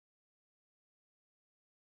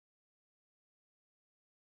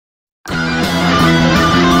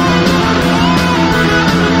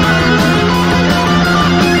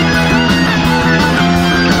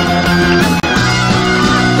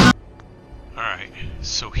Alright,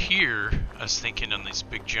 so here, I was thinking on these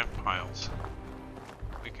big junk piles,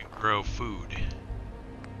 we can grow food.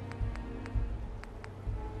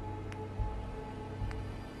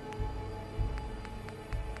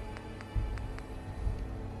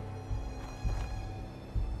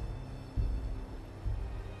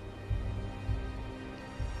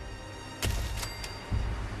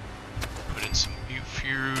 Put in some mute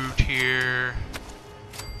fruit here.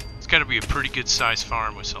 It's got to be a pretty good sized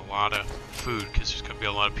farm with a lot of food because there's going to be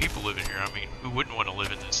a lot of people living here. I mean, who wouldn't want to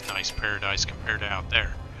live in this nice paradise compared to out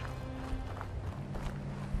there?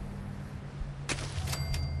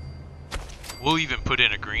 We'll even put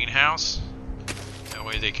in a greenhouse. That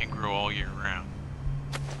way they can grow all year round.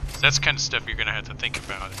 So that's the kind of stuff you're going to have to think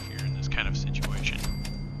about if you're in this kind of situation.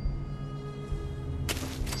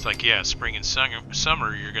 It's like, yeah, spring and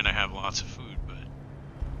summer you're going to have lots of food.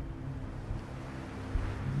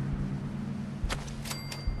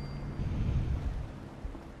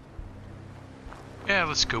 Yeah,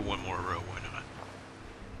 let's go one more row, why not?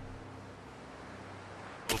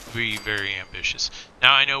 We'll be very ambitious.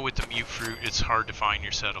 Now I know with the mute fruit it's hard to find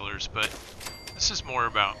your settlers, but this is more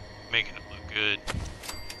about making it look good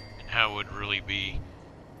and how it would really be.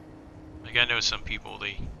 Like I know some people,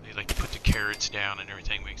 they like to put the carrots down and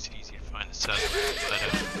everything, makes it easy to find the settlers,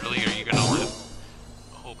 but really are you going to live,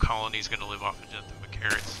 the whole colony is going to live off of nothing but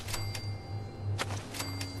carrots?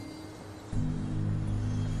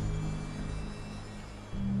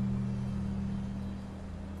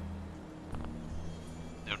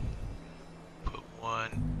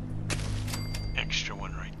 Extra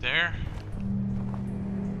one right there.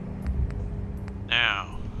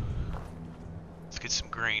 Now, let's get some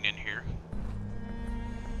grain in here.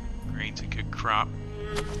 Grain's a good crop.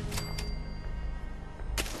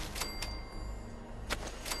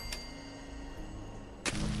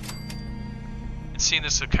 And seeing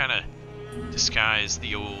this will kind of disguise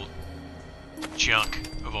the old junk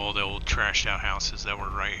of all the old trashed out houses that were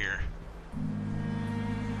right here.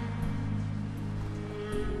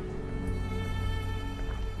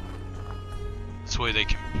 This way they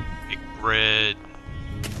can make bread,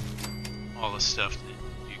 all the stuff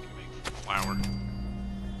that you can make from flour.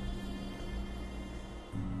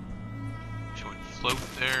 She wouldn't float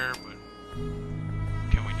there, but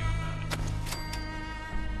what can we do about it?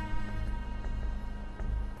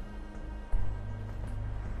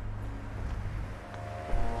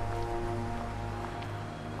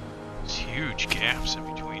 There's huge gaps in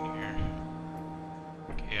between here.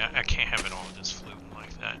 Okay, I can't have it all just floating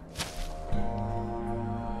like that.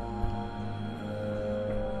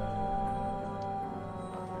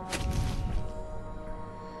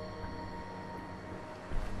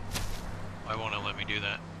 Why won't it let me do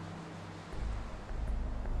that?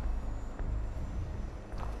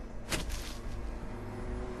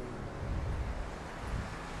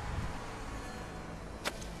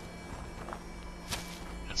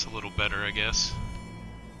 That's a little better, I guess.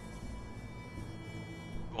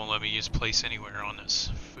 Won't let me use place anywhere on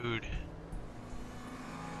this food.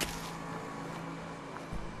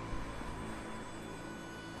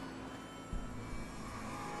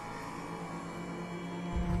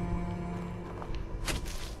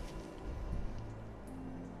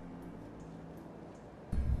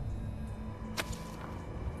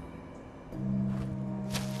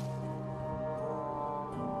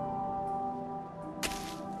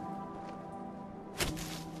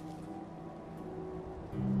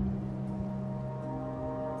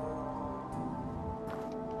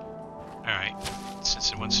 Alright,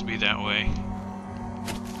 since it wants to be that way,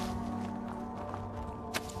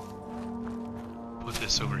 put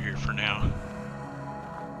this over here for now.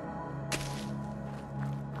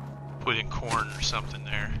 Put in corn or something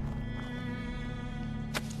there.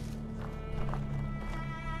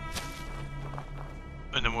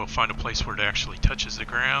 And then we'll find a place where it actually touches the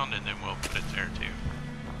ground, and then we'll put it there too.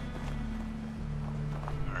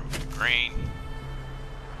 Alright, we got grain.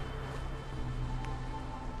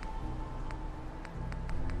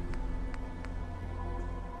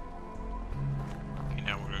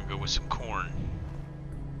 With some corn.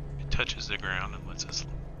 It touches the ground and lets us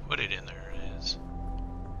put it in there. It is.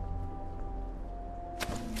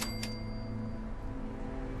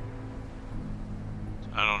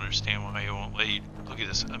 I don't understand why it won't let you look at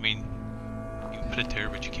this. I mean, you can put it there,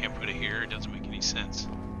 but you can't put it here. It doesn't make any sense.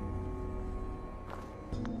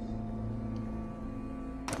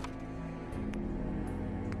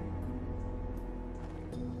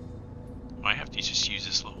 Might have to just use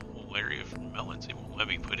this little area for melons. It won't let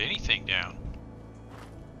me put anything down.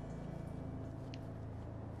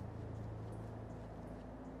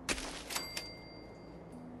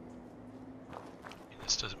 And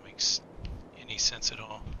this doesn't make any sense at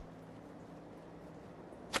all.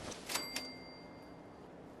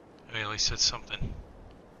 I at least said something.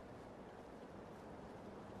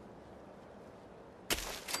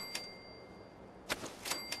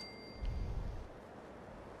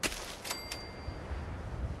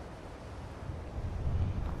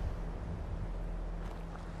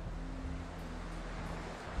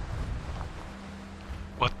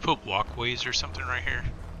 Let's put walkways or something right here,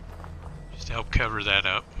 just to help cover that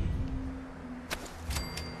up.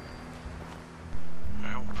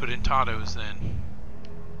 Alright, we'll put in Tatos then.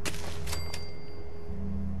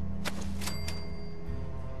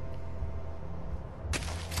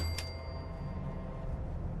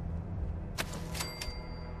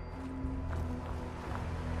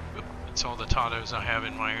 Oop, that's all the Tatos I have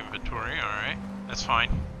in my inventory. Alright, that's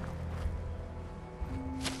fine.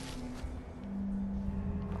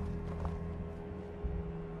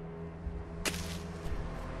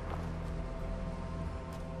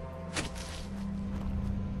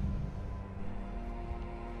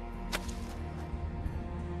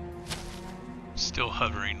 Still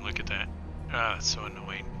hovering, look at that. Ah, that's so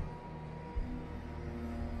annoying.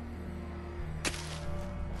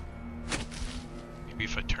 Maybe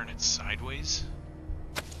if I turn it sideways?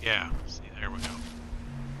 Yeah, see, there we go.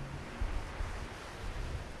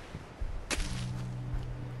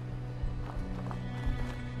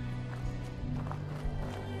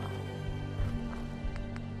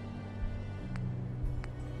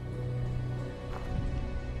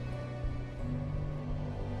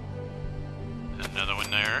 Another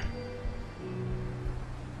one there.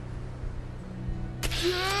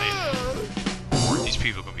 Hey, these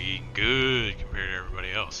people gonna be eating good compared to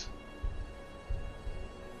everybody else.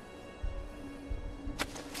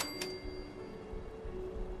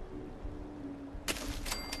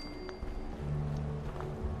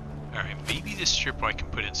 Alright, maybe this strip I can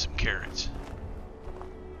put in some carrots.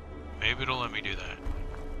 Maybe it'll let me do that.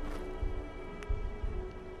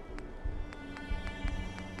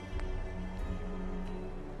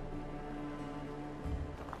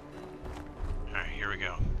 Here we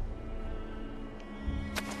go.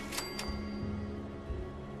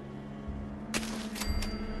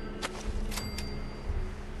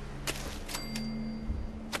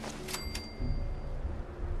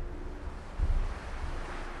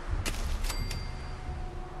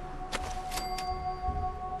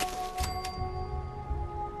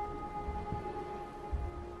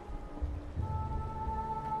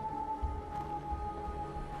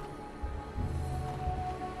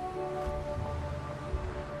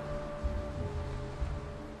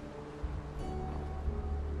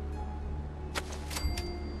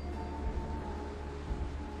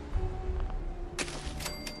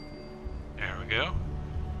 Go.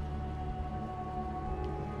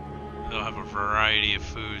 They'll have a variety of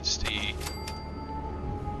foods to eat.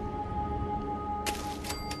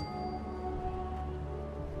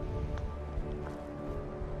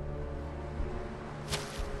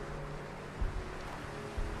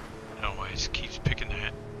 No, why it just keeps picking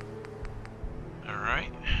that.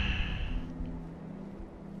 Alright.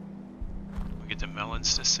 We get the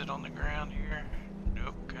melons to sit on the ground here.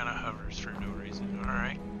 Nope, kind of hovers for no reason.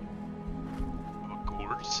 Alright.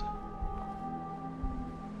 Gourds.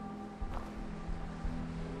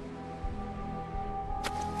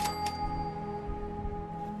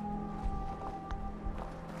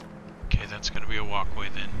 Okay, that's gonna be a walkway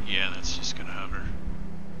then. Yeah, that's just gonna hover.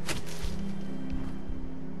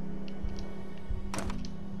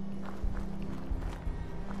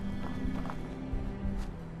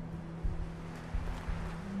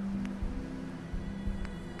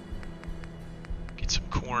 Get some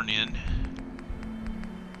corn in.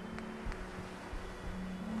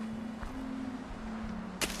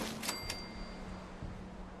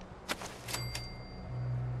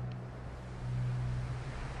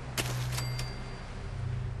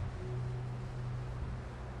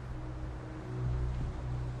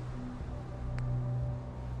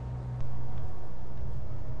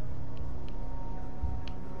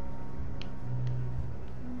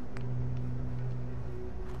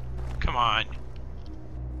 Come on.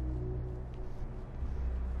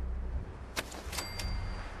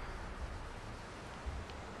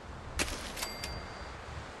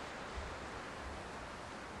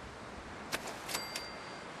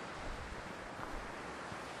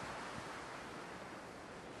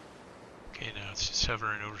 Okay, now it's just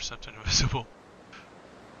hovering over something invisible.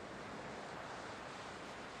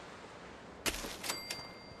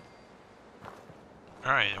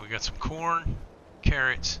 Alright, we got some corn,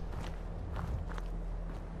 carrots,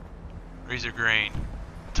 razor grain,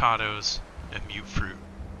 potatoes, and mute fruit.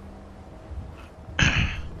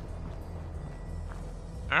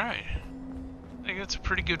 Alright. I think that's a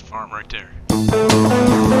pretty good farm right there.